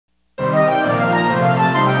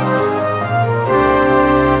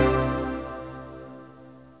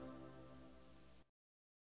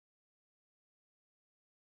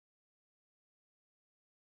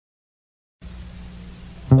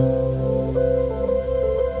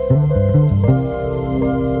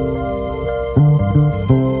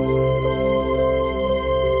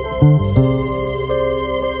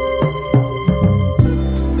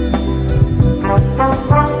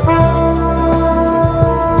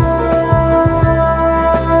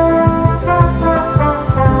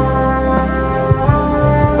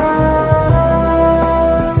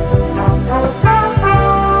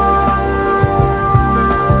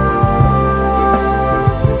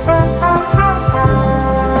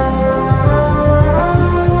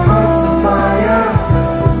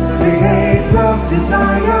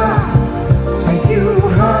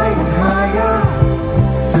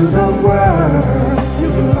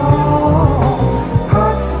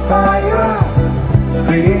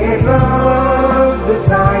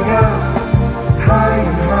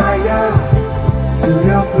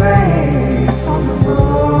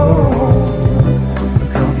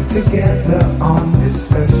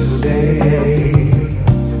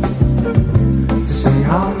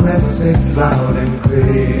Loud and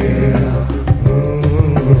clear.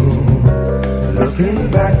 Looking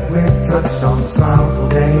back, we've touched on sorrowful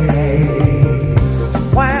days.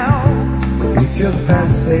 Wow, future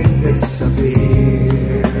past, they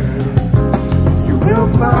disappear. You will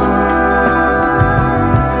find,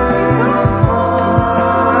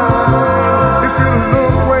 if you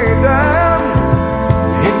look way down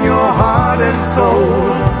in your heart and soul,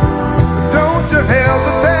 don't you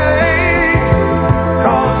hesitate,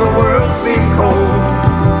 'cause the world seems cold.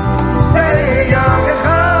 Stay young at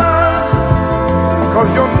heart, 'cause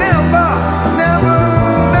you'll never, never,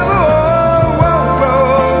 never old.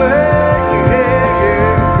 Yeah.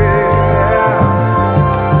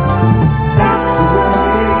 That's the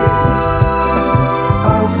way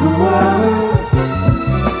of the world.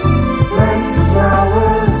 Plant your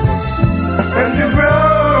flowers and you grow.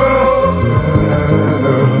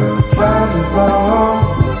 Child is born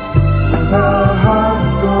with a heart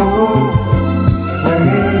of gold. Way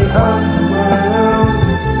of the world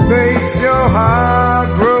makes your heart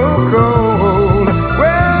grow cold.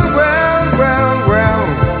 Well, well, well, well,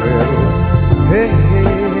 well. Hey, hey.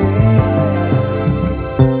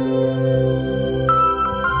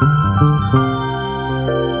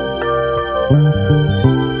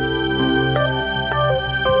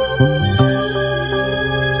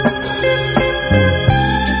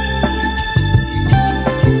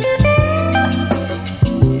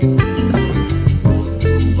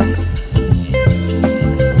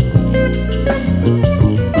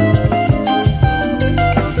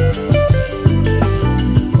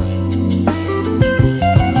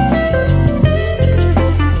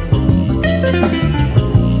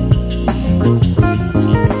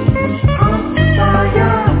 Hearts of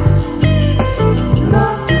fire,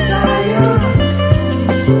 love, desire,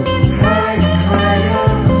 higher, higher,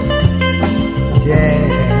 yeah.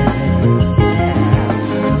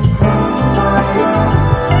 Hearts of fire,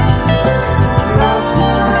 love,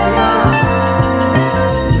 desire,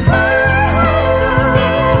 higher,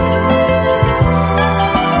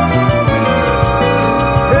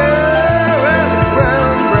 round,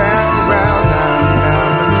 round, round,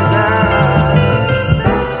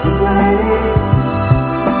 that's the way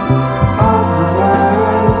of the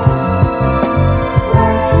world.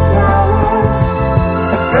 Plant your flowers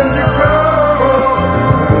and you grow.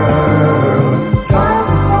 Time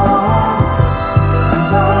is long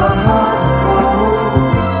and our heart cold.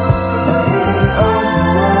 Way of the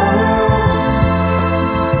world,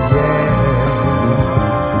 yeah.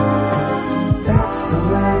 That's the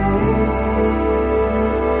way.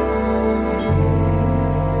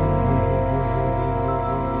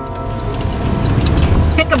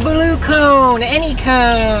 Pick a blue cone, any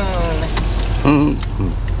cone.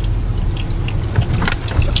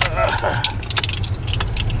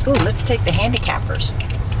 Ooh, let's take the handicappers.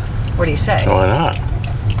 What do you say? Why not?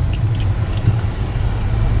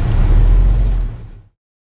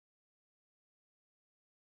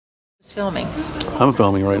 Who's filming? I'm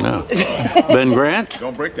filming right now. Ben Grant,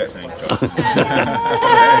 Don't break that thing.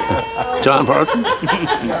 John Parsons,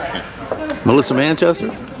 Melissa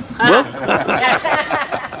Manchester. Well,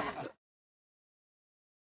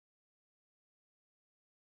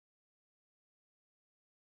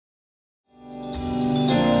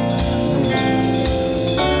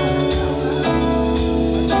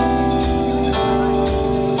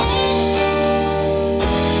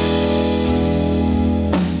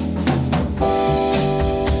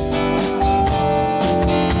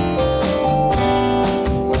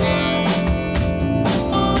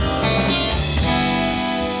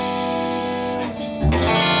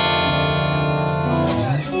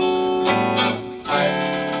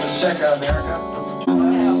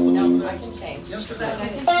 I can change.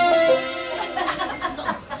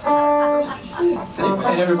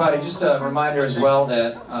 And everybody, just a reminder as well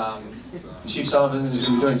that Chief Sullivan is going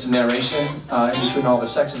to be doing some narration in between all the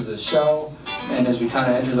sections of the show. And as we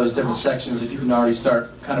kind of enter those different sections, if you can already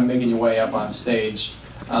start kind of making your way up on stage.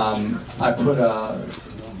 I put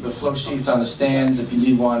the flow sheets on the stands if you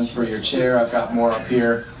need one for your chair. I've got more up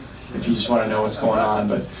here if you just want to know what's going on.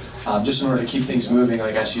 But just in order to keep things moving,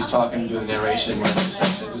 like as she's talking and doing the narration,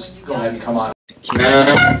 just go ahead and come on.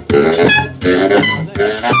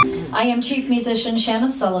 I am Chief Musician Shanna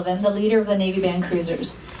Sullivan, the leader of the Navy Band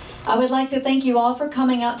Cruisers. I would like to thank you all for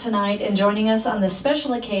coming out tonight and joining us on this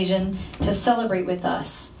special occasion to celebrate with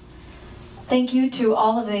us. Thank you to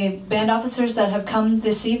all of the band officers that have come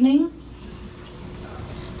this evening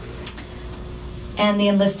and the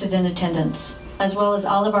enlisted in attendance, as well as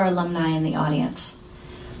all of our alumni in the audience.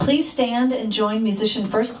 Please stand and join musician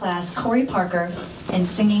first class Corey Parker in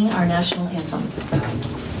singing our national anthem.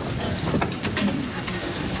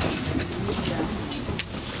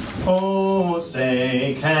 Oh,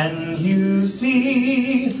 say, can you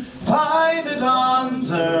see by the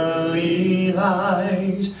dawn's early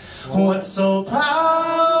light what so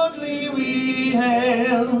proudly we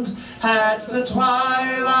hailed at the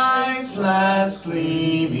twilight's last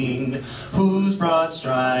gleaming, whose broad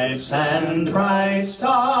stripes and bright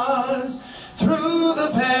stars through the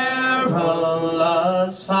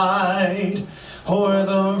perilous fight o'er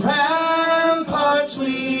the ramparts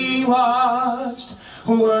we watched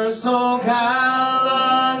were so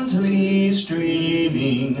gallantly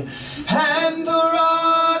streaming, and the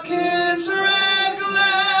rockets' red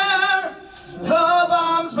glare, the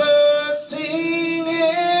bombs bursting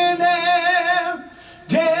in air,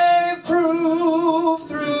 gave proof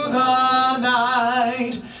through the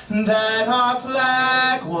night that our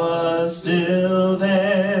flag was still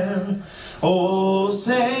there. Oh,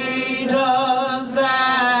 say does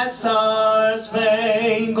that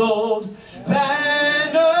star-spangled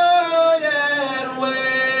banner yet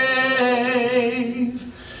wave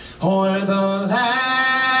o'er the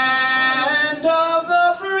land of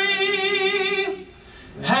the free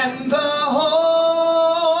and the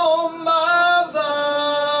home of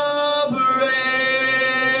the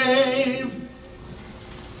brave?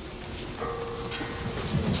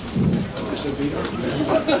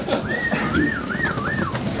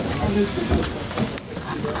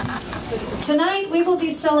 Tonight we will be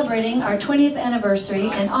celebrating our 20th anniversary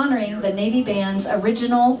and honoring the Navy Band's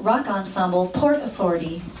original rock ensemble, Port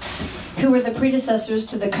Authority, who were the predecessors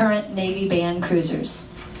to the current Navy Band Cruisers.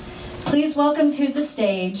 Please welcome to the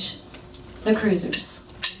stage, the Cruisers.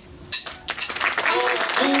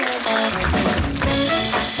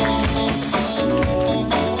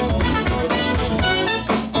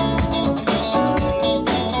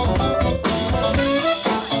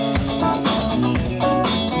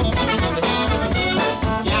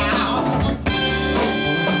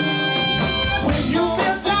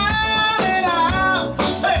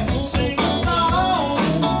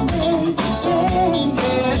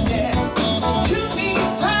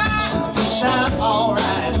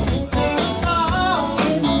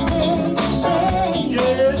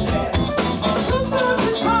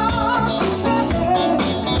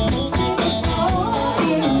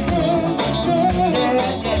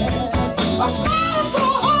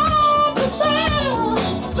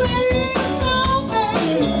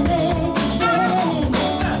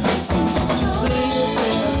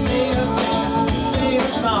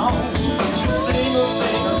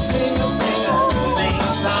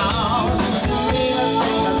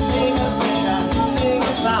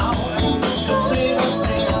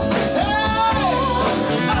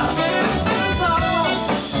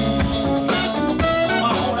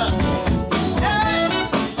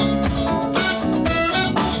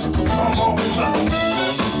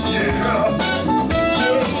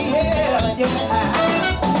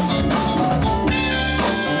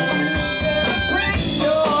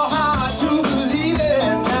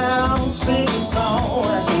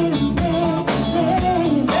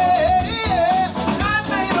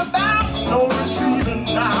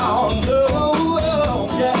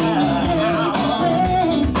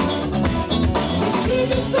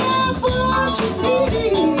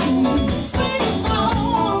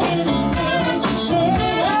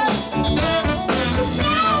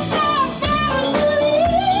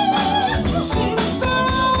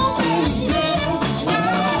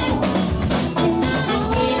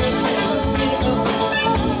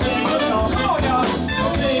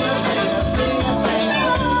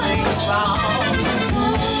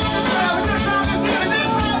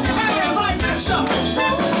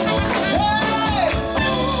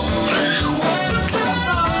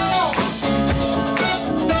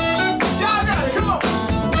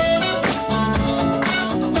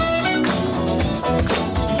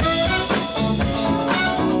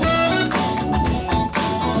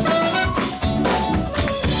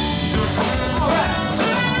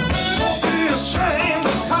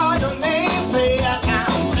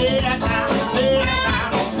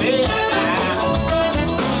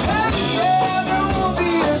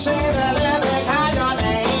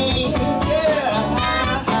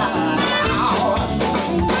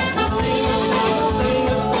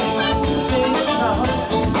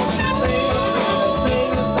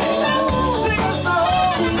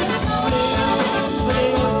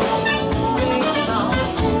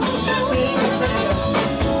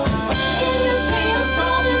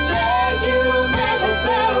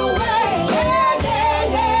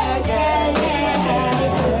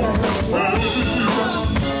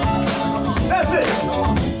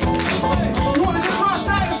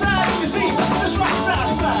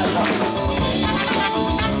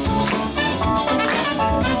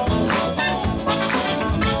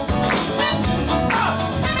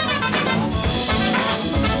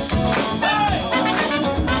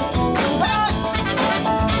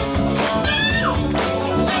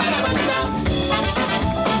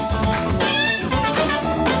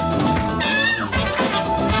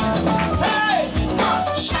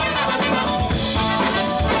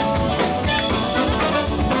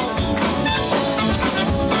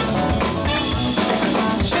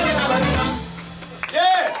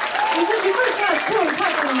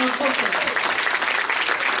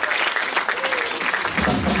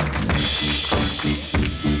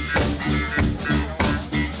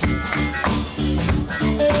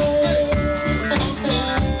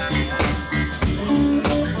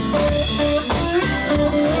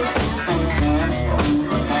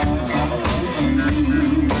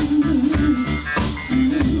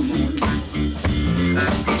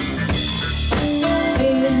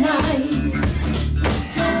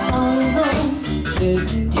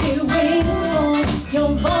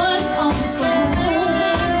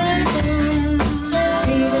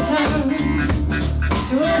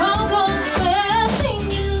 to a cold, cold sweat,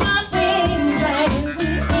 thinking my things ain't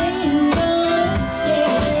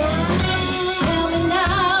yeah. Tell me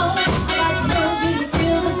now, I got to know, do you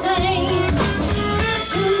feel the same?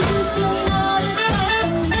 Do you still love the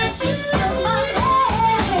way that you feel my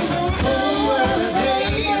name? Don't worry,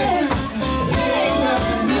 baby, it ain't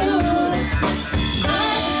nothing new. I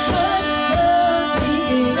just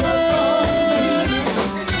sneaking up on me.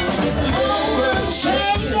 With the whole world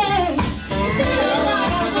shaking, feel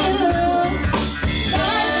like I do. I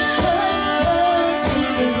just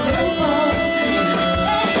sneaking up on me.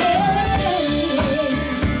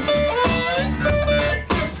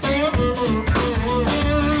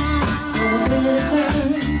 Oh, better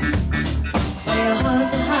turn, they're hard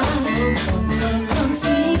to hide. Sun comes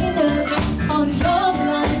sneaking up on your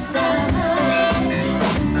blind side.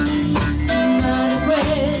 Might as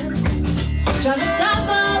well try to stop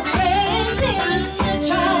the brakes in the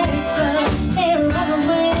tracks of a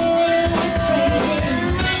runaway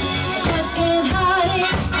train. I just can't hide it.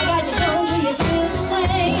 I got to know, do you feel the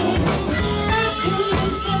same? Do you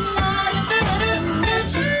still like the that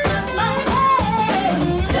you put my way?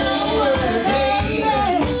 Don't worry, baby,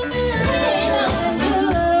 it ain't nothing new.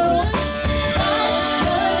 I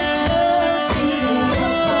just feel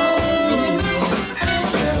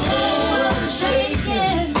the whole world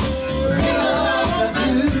shaking, feel like I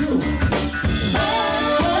do. I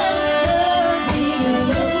just feel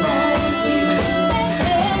the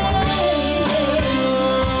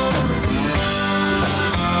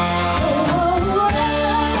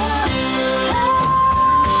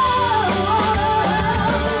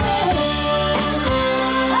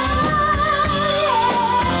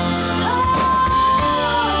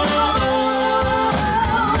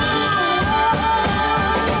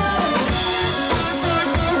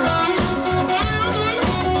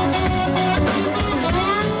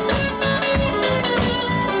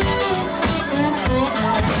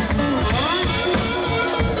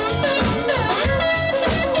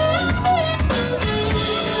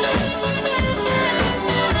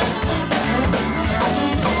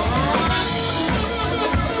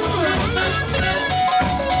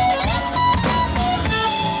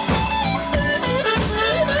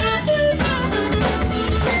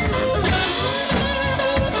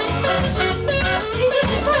He's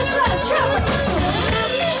just a first-class trooper.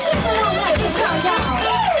 Sipping on that guitar, y'all.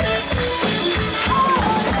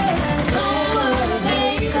 Don't worry,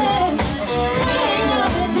 baby, ain't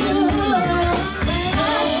nothing new. I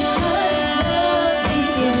just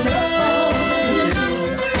sneaking up on you.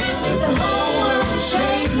 With the whole world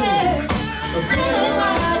shaking, feeling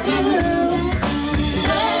like I do.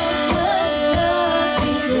 Just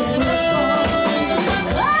sneaking up on you.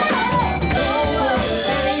 Don't worry,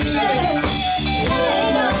 baby,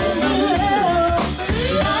 ain't nothing new.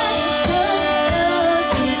 I just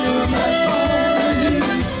sneaking up on you.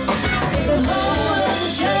 With the whole world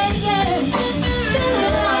shaking,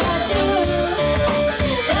 feeling like I do.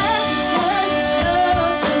 Just sneaking up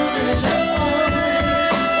on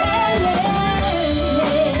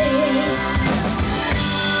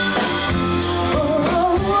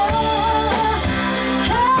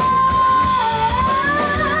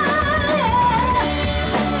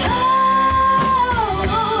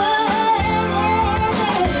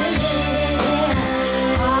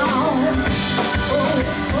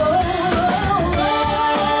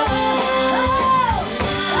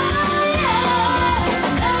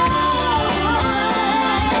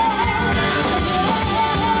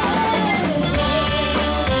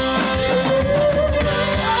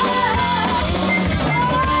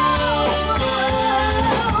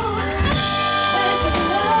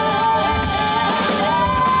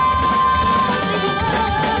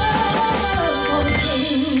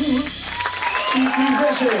Chief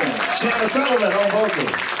musician, Shanna Sullivan on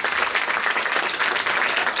vocals.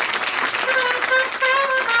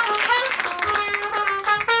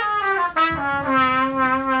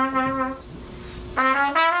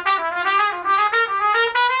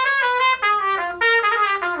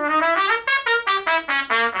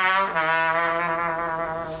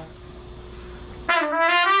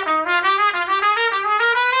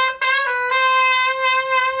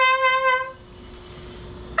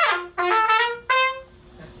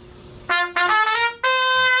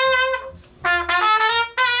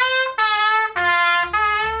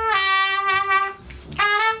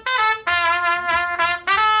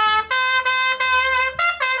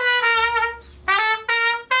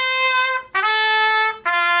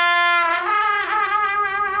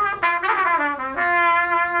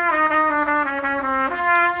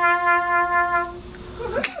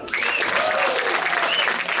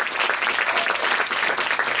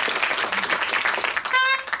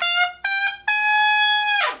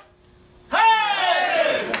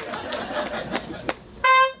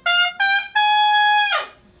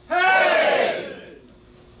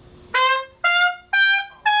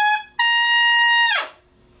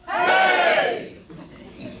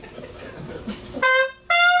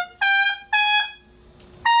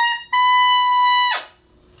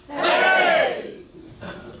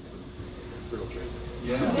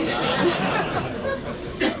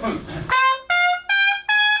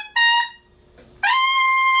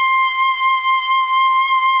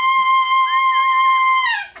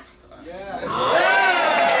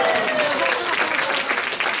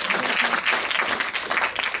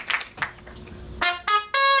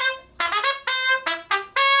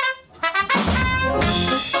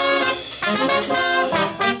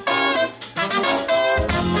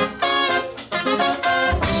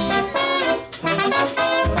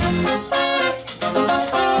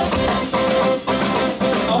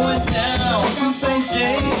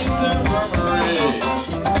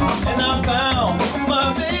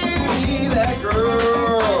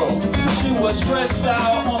 Stretched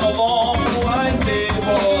out on a long white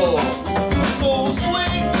table, so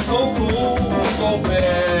sweet, so cool, so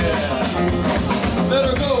fair. Let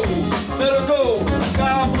her go,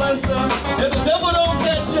 God bless her. If the devil don't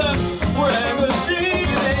catch her, wherever she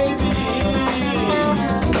may be,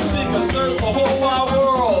 she can search the whole wide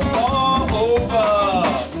world all over,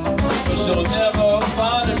 but she'll never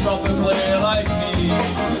find a trumpet player like me.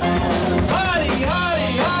 Hottie,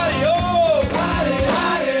 hottie, hottie, oh, hottie,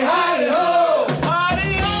 hottie, hottie, oh.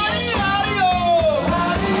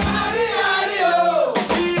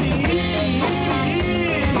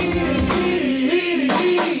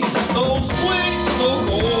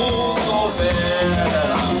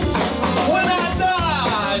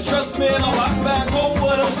 Man, I'll box back home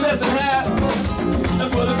with a Stetson hat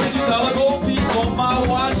and put a $50 gold piece on my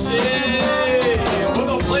watch, yeah. With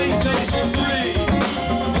a PlayStation 3,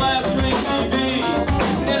 flat screen TV,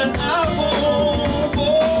 and an iPhone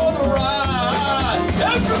for the ride.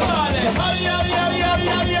 Everybody, howdy, howdy, howdy, howdy,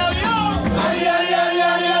 howdy, howdy, yo. Howdy, howdy, howdy,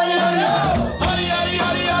 howdy, howdy, howdy, yo. Howdy, howdy,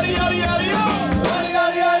 howdy, howdy, howdy, howdy, yo. Howdy,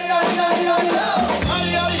 howdy, howdy, howdy, howdy, howdy, yo. Howdy,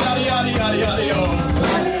 howdy, howdy, howdy, howdy, howdy, yo.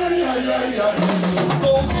 Howdy, howdy, howdy, howdy, howdy.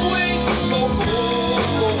 So sweet, so cool,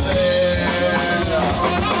 so fair.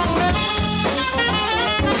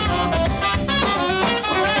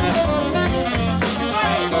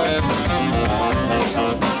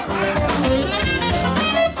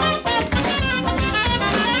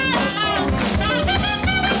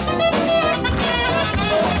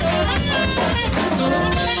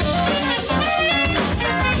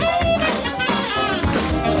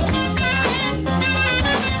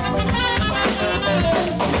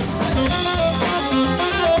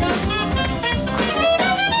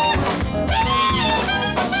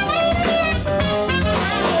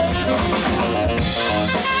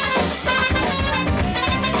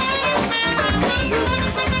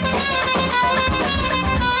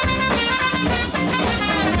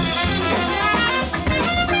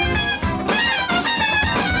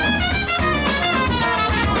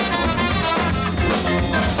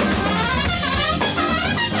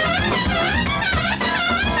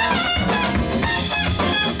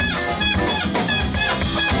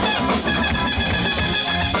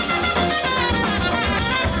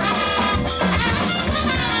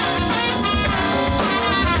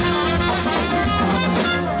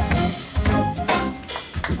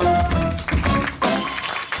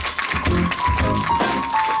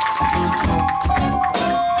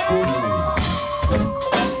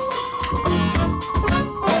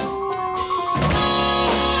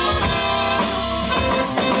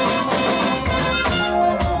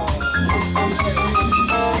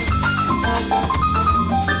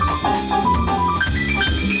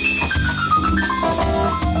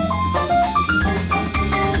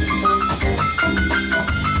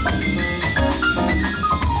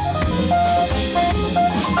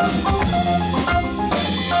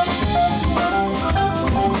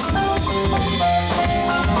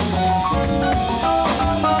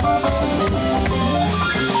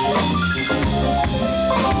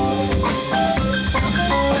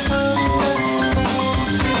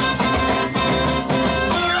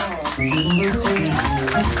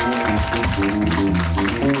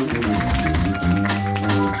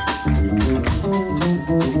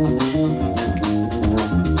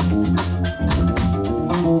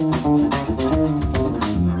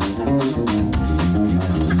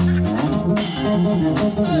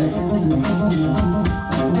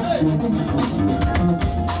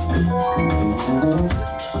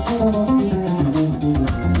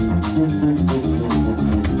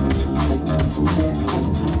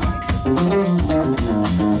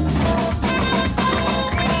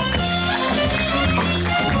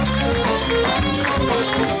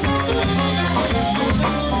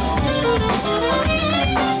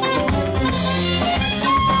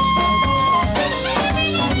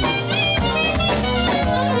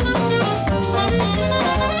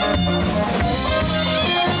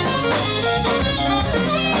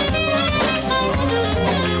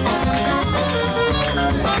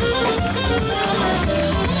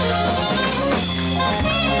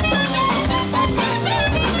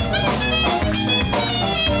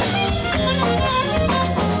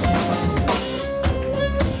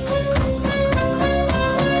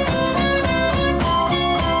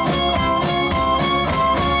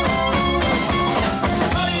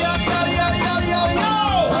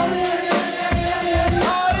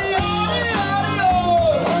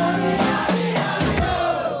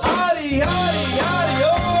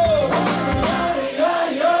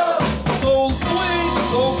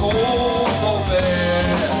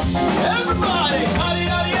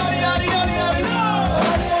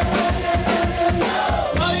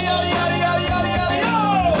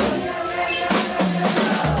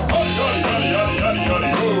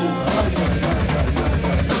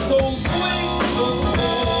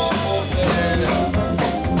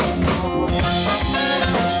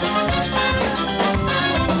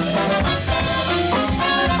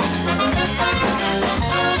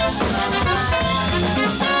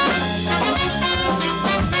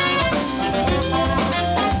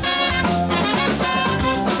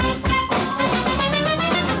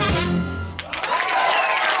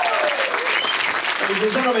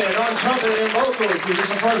 on trumpet and vocals,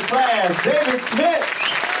 musician first class, David Smith.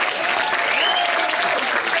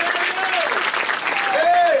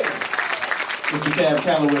 Hey! Mr. Cab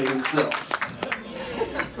Calloway himself.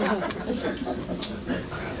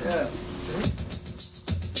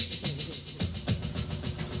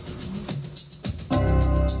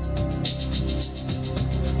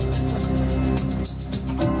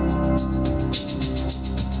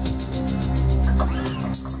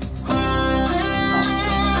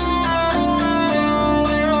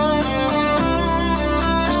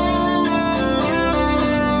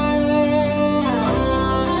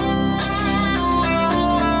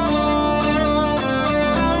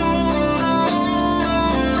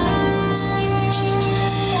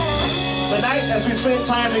 As we spend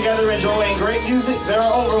time together enjoying great music, there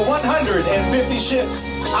are over 150 ships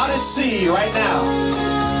out at sea right now.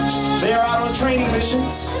 They are out on training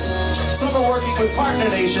missions. Some are working with partner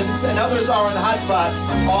nations, and others are in hotspots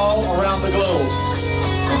all around the globe.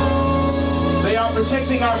 They are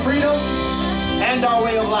protecting our freedom and our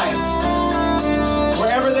way of life.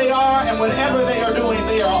 Wherever they are and whatever they are doing,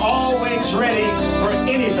 they are always ready for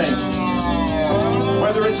anything.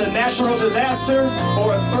 Whether it's a natural disaster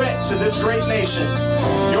or a threat to this great nation,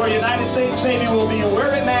 your United States Navy will be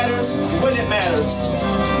where it matters, when it matters,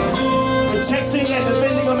 protecting and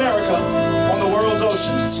defending America on the world's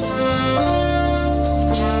oceans.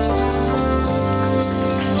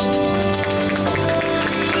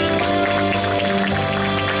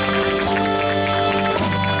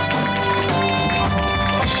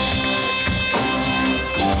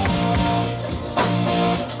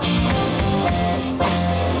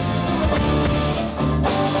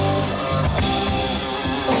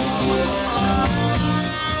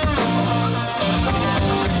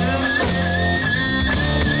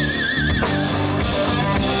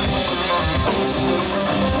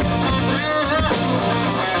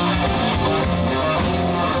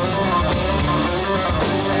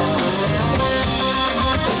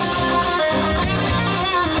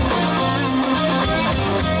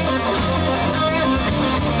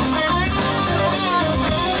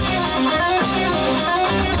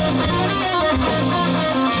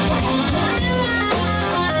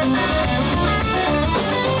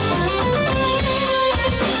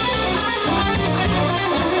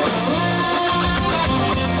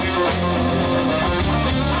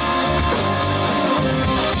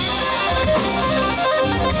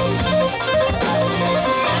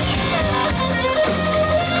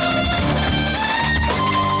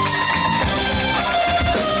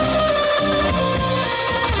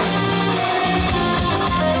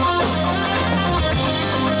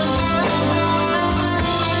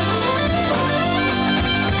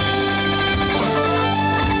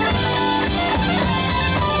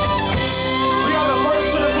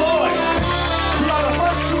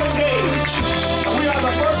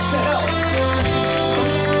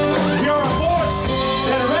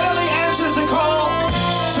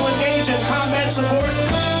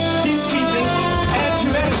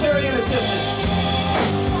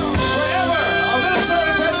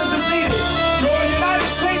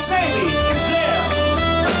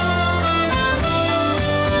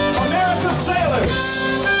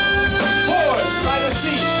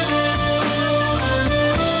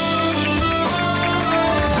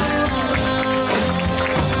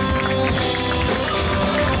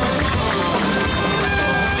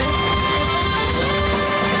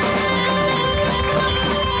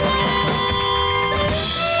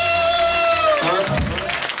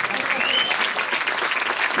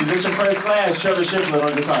 Musician first class, Trevor Shiflett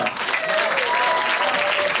on guitar.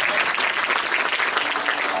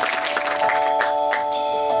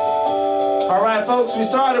 All right, folks, we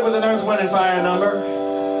started with an Earth, Wind, and Fire number.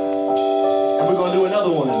 And we're going to do another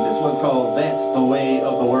one. This one's called That's the Way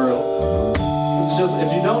of the World. This is just,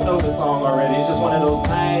 if you don't know the song already, it's just one of those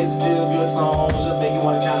nice, feel-good songs, just make you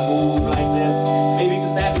want to kind of move like this. Maybe you can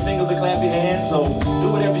snap your fingers or clap your hands, so do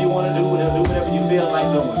whatever you want to do, do whatever you feel like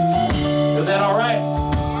doing. Is that all right?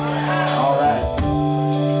 All right.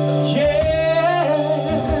 Yeah.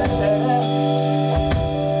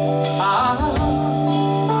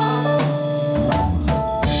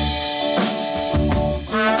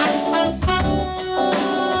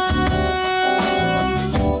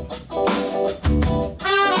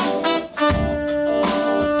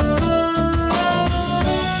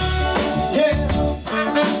 Yeah.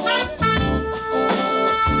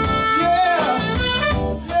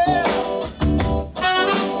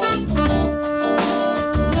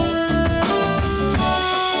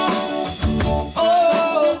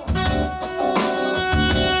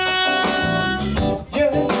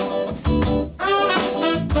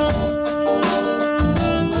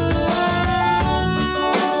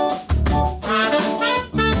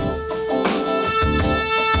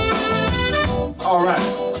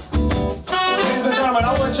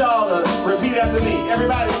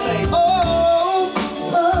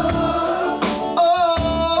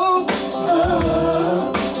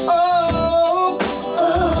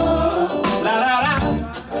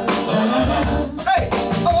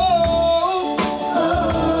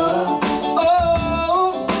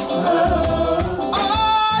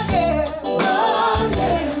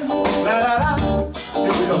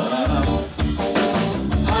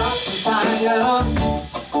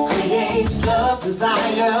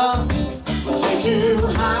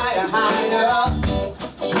 higher, higher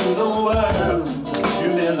to the world you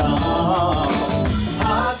belong.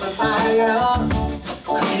 Heart of fire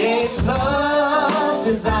creates love,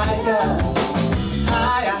 desire.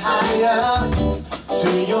 Higher, higher to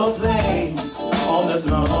your place on the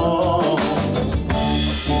throne.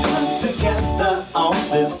 Come together on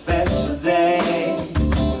this special day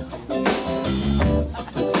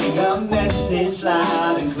to sing a message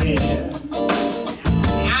loud and clear.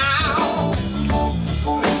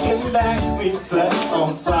 Looking back, we touched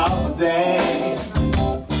on summer day.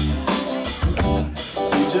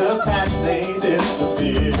 Future past, they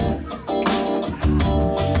disappear.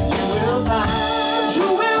 You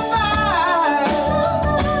will find,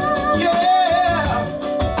 yeah.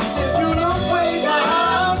 If you look way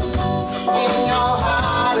down in your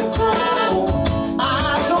heart and soul, I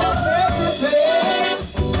don't hesitate,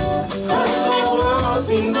 'cause the world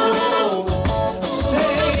seems cold.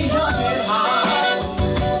 Stay young and high,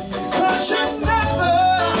 'cause you never,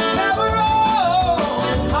 never old.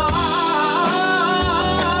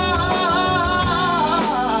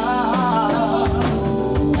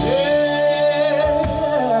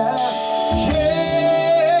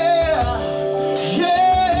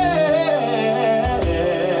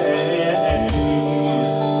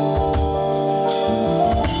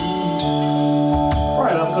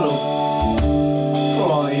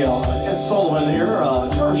 Sullivan here,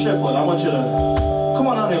 Trevor Shiflett, I want you to come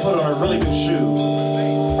on out here and put on a really good shoe.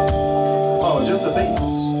 Oh, just the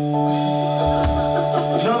bass.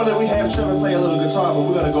 Normally we have Trevor play a little guitar, but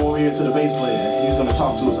we're going to go over here to the bass player. He's going to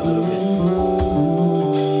talk to us a little bit.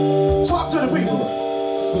 Talk to the people.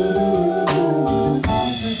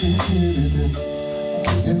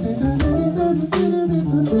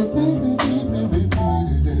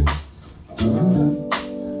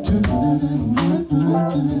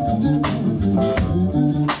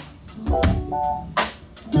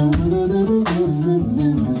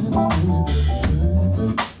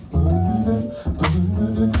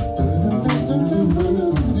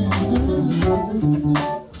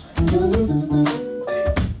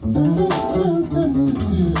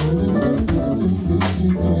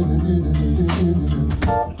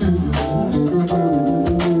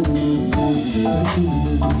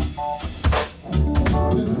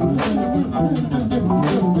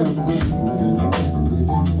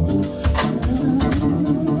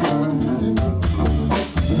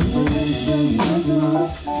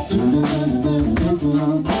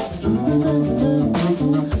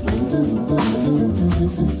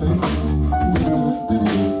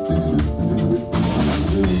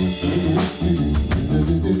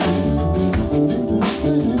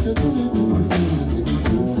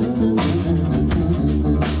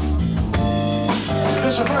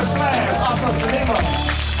 First class, off of the name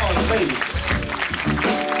on the bass.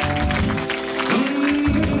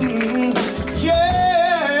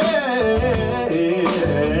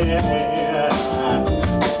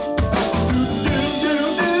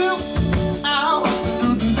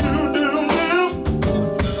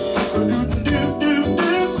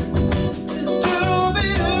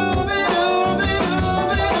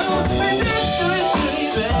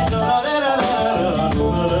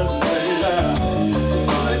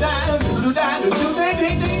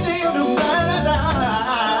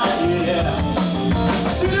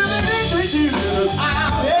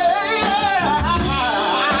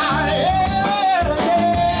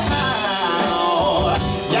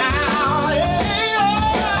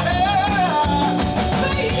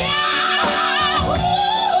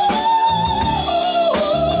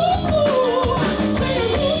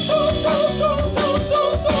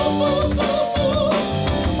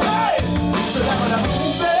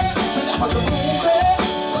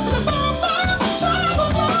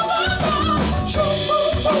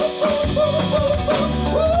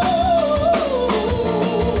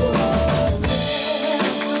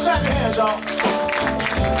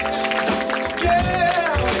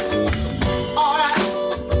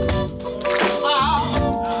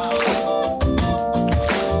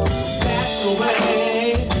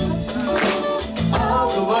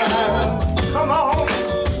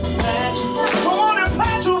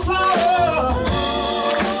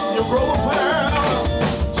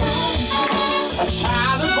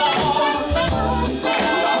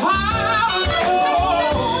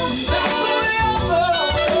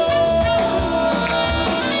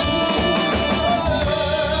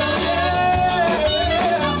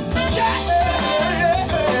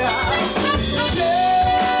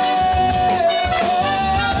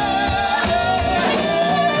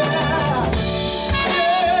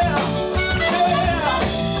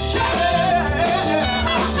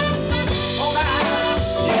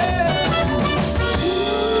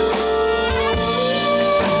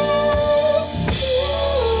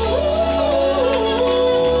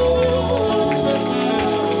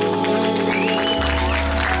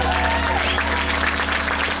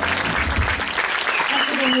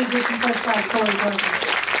 by Corey Burgess.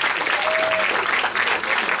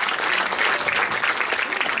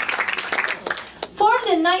 Formed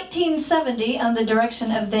in 1970 under the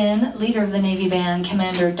direction of then leader of the Navy Band,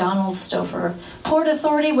 Commander Donald Stouffer, Port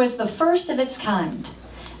Authority was the first of its kind.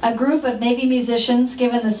 A group of Navy musicians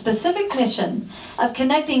given the specific mission of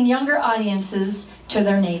connecting younger audiences to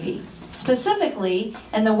their Navy. Specifically,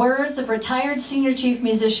 in the words of retired Senior Chief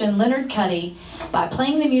Musician Leonard Cuddy, by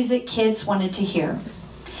playing the music kids wanted to hear.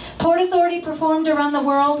 Port Authority performed around the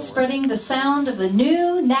world, spreading the sound of the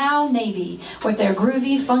new, now Navy with their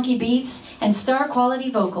groovy, funky beats and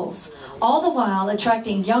star-quality vocals, all the while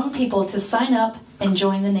attracting young people to sign up and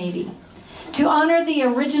join the Navy. To honor the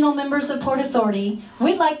original members of Port Authority,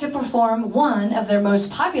 we'd like to perform one of their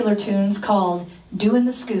most popular tunes called Doin'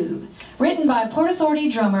 the Scoob, written by Port Authority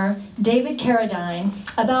drummer David Carradine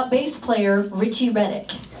about bass player Richie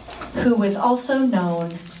Reddick, who was also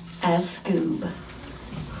known as Scoob.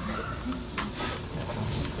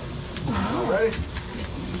 All right.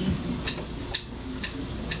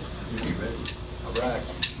 All right.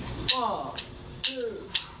 1, 2,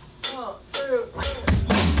 1, 2, 3.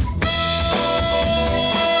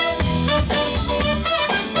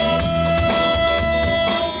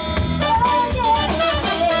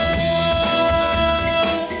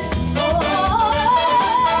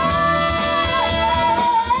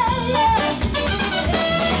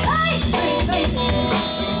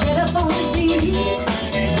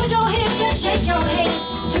 Shake your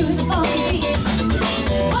hands to the funky beat.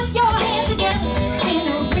 Put your hands together in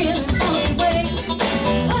a really funky way.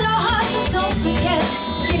 Put our hearts and souls together.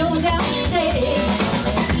 Get on down the stage.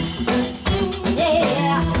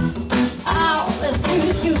 Yeah. Oh, let's do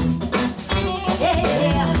the scoop. Yeah.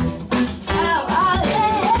 Oh, yeah. Oh,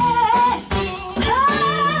 yeah.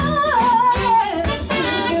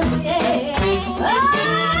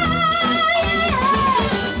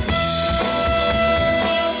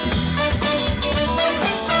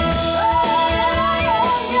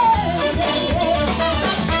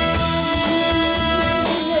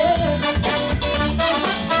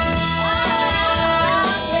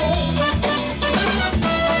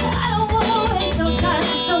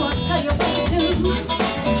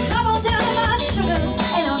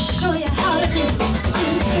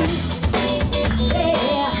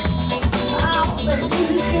 Let's do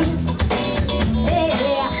the scoop.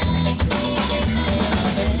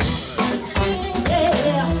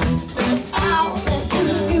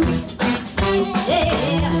 Yeah.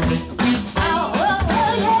 Oh, yeah.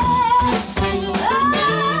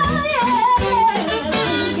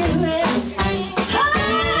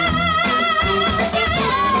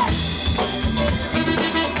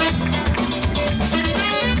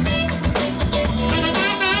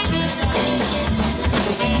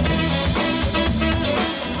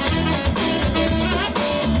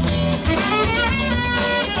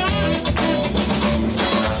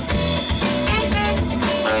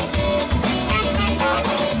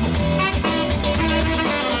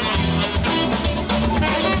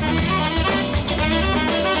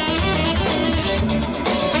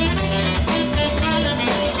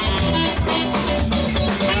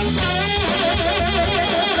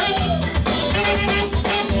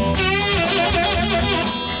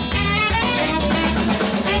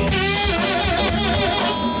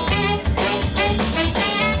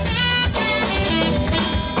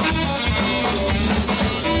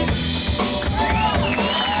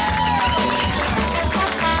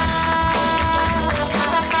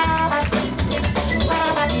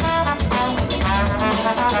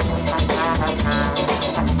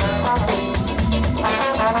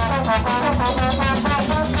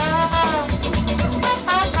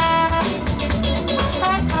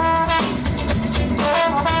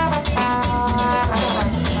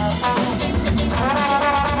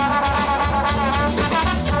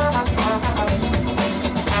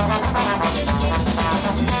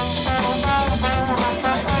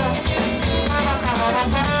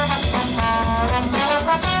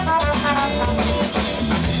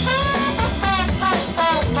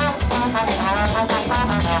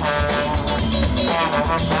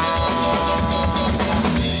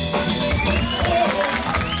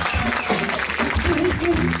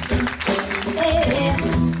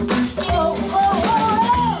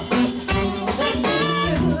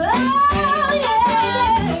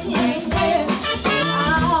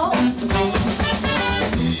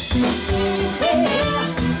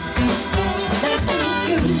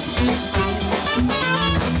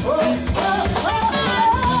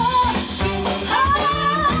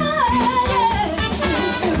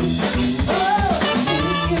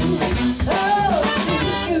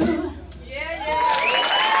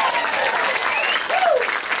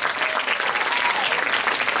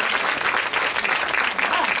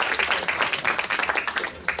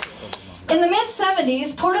 In the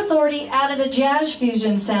mid-70s, Port Authority added a jazz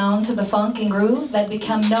fusion sound to the funk and groove that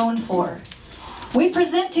become known for. We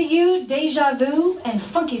present to you Deja Vu and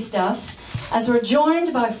Funky Stuff as we're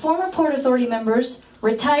joined by former Port Authority members,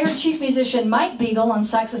 retired chief musician Mike Beagle on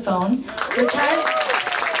saxophone,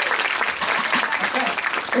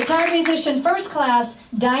 retired musician first class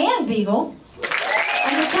Diane Beagle,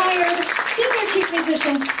 and retired senior chief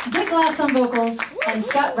musicians Dick Glass on vocals and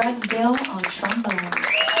Scott Ragsdale on trombone.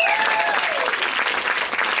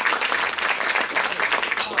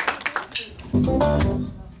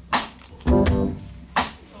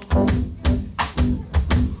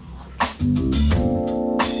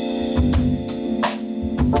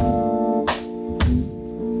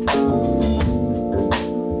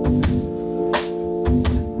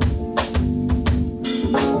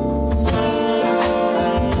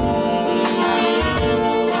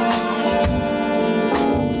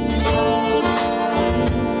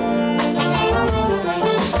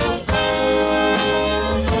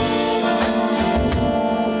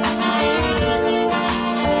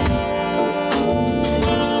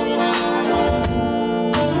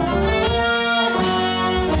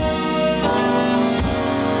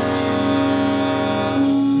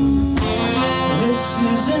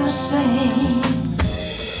 Insane.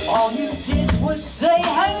 All you did was say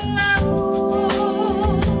hello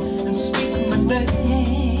and speak my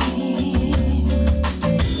name.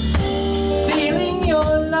 Feeling your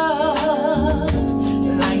love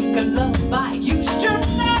like a love I used to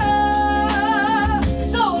know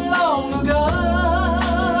so long ago.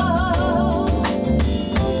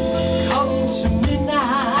 Come to me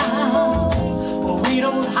now, we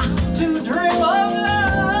don't have to dream of love.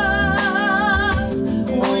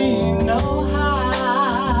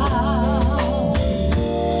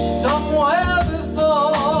 Somewhere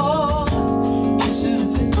before, it's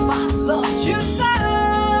as if I loved you so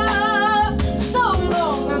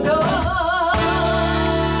long ago.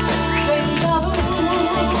 Deja vu.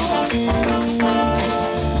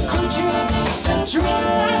 Could you make the dream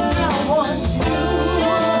that I once knew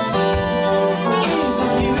is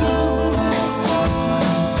of you?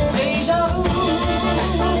 Deja vu.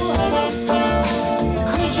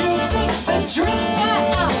 Could you make the dream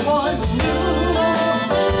that I once knew?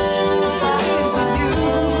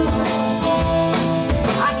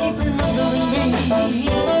 I keep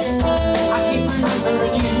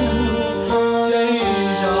remembering you,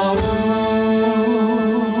 deja vu.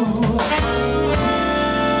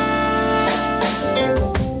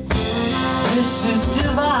 This is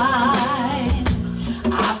divine.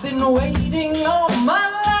 I've been waiting all my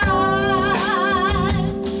life,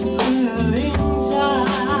 feeling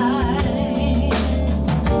tight,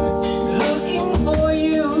 looking for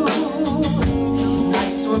you.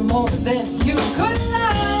 Nights were more than you could know.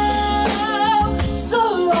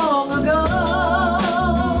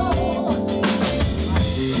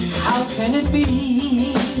 How can it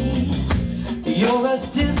be? You're a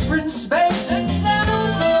different space and now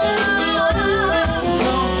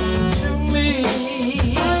to me.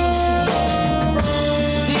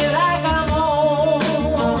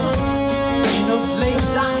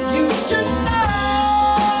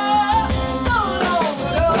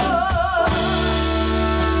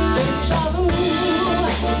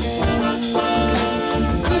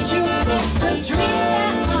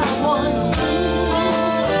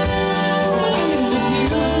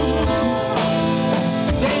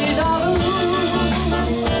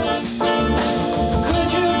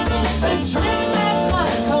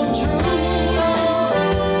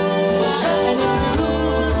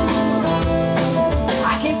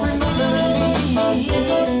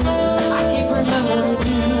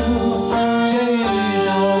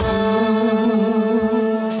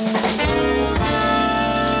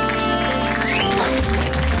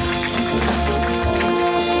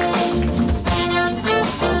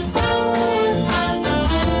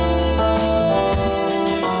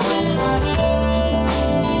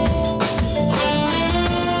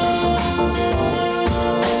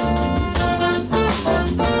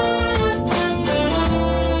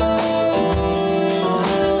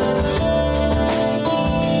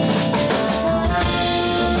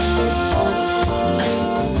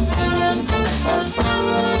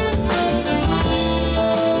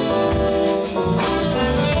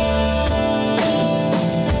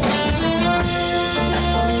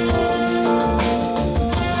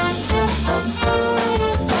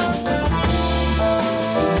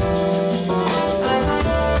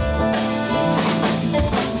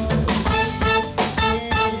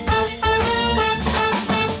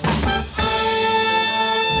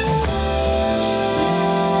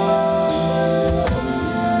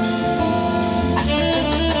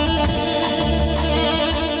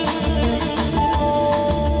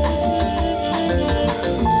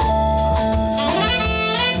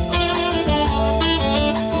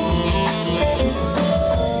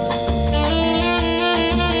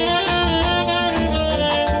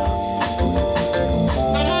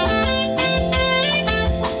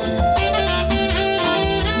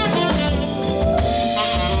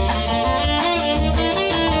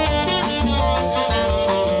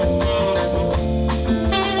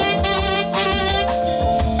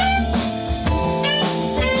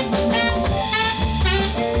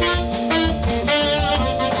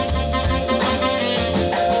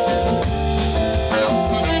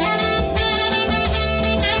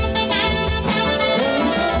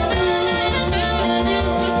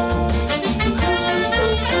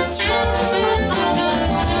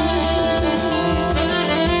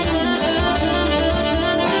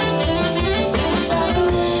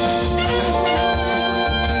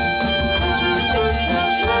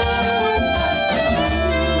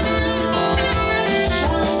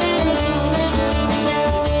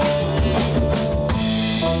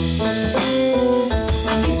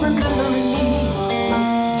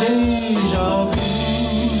 deja vu.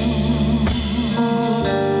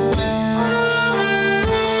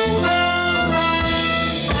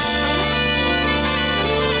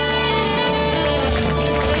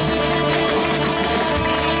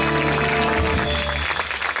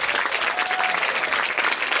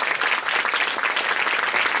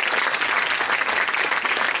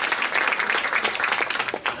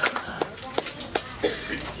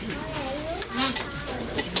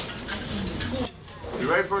 You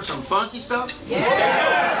ready for some funky stuff?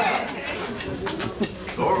 Yeah!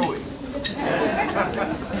 So are we.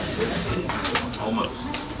 Almost.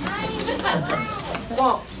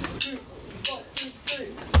 One.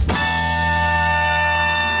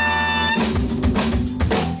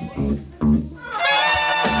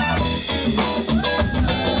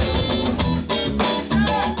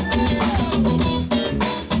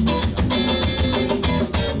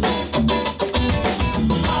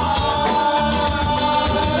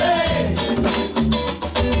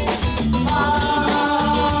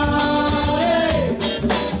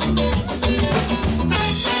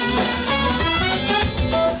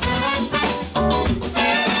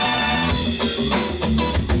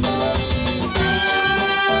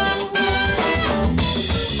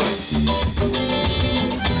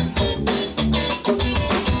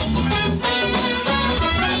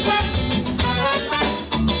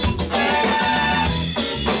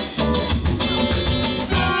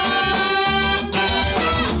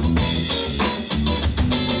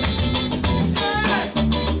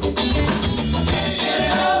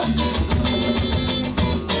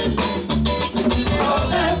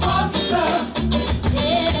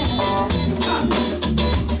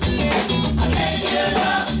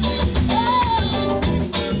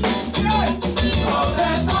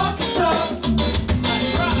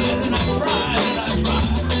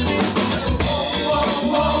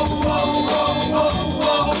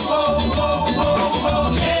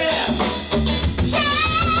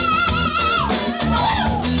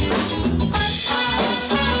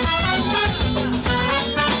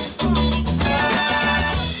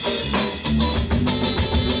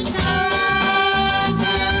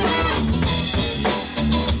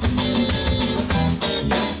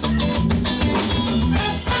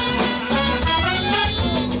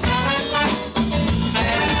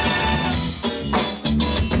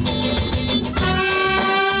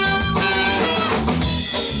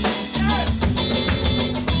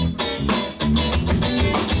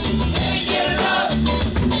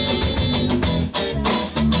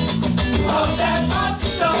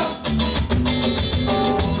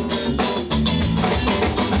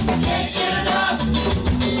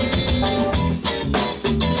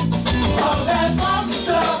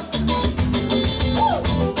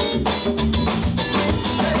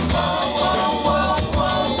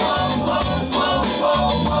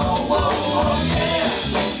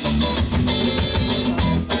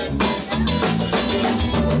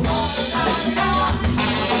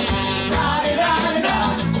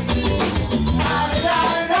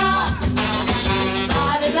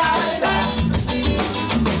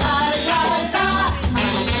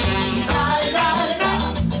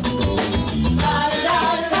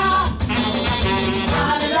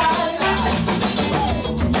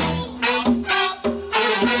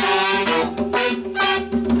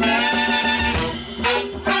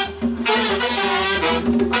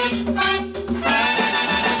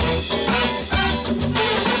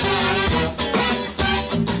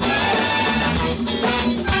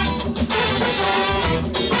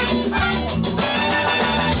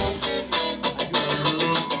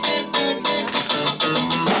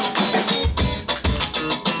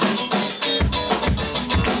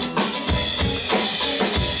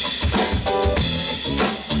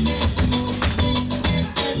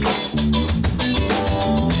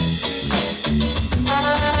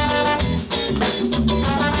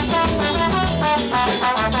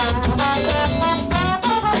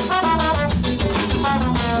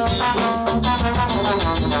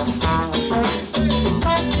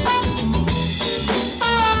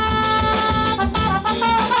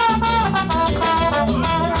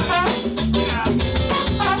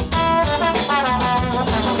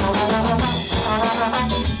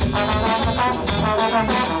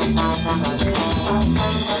 Thank you.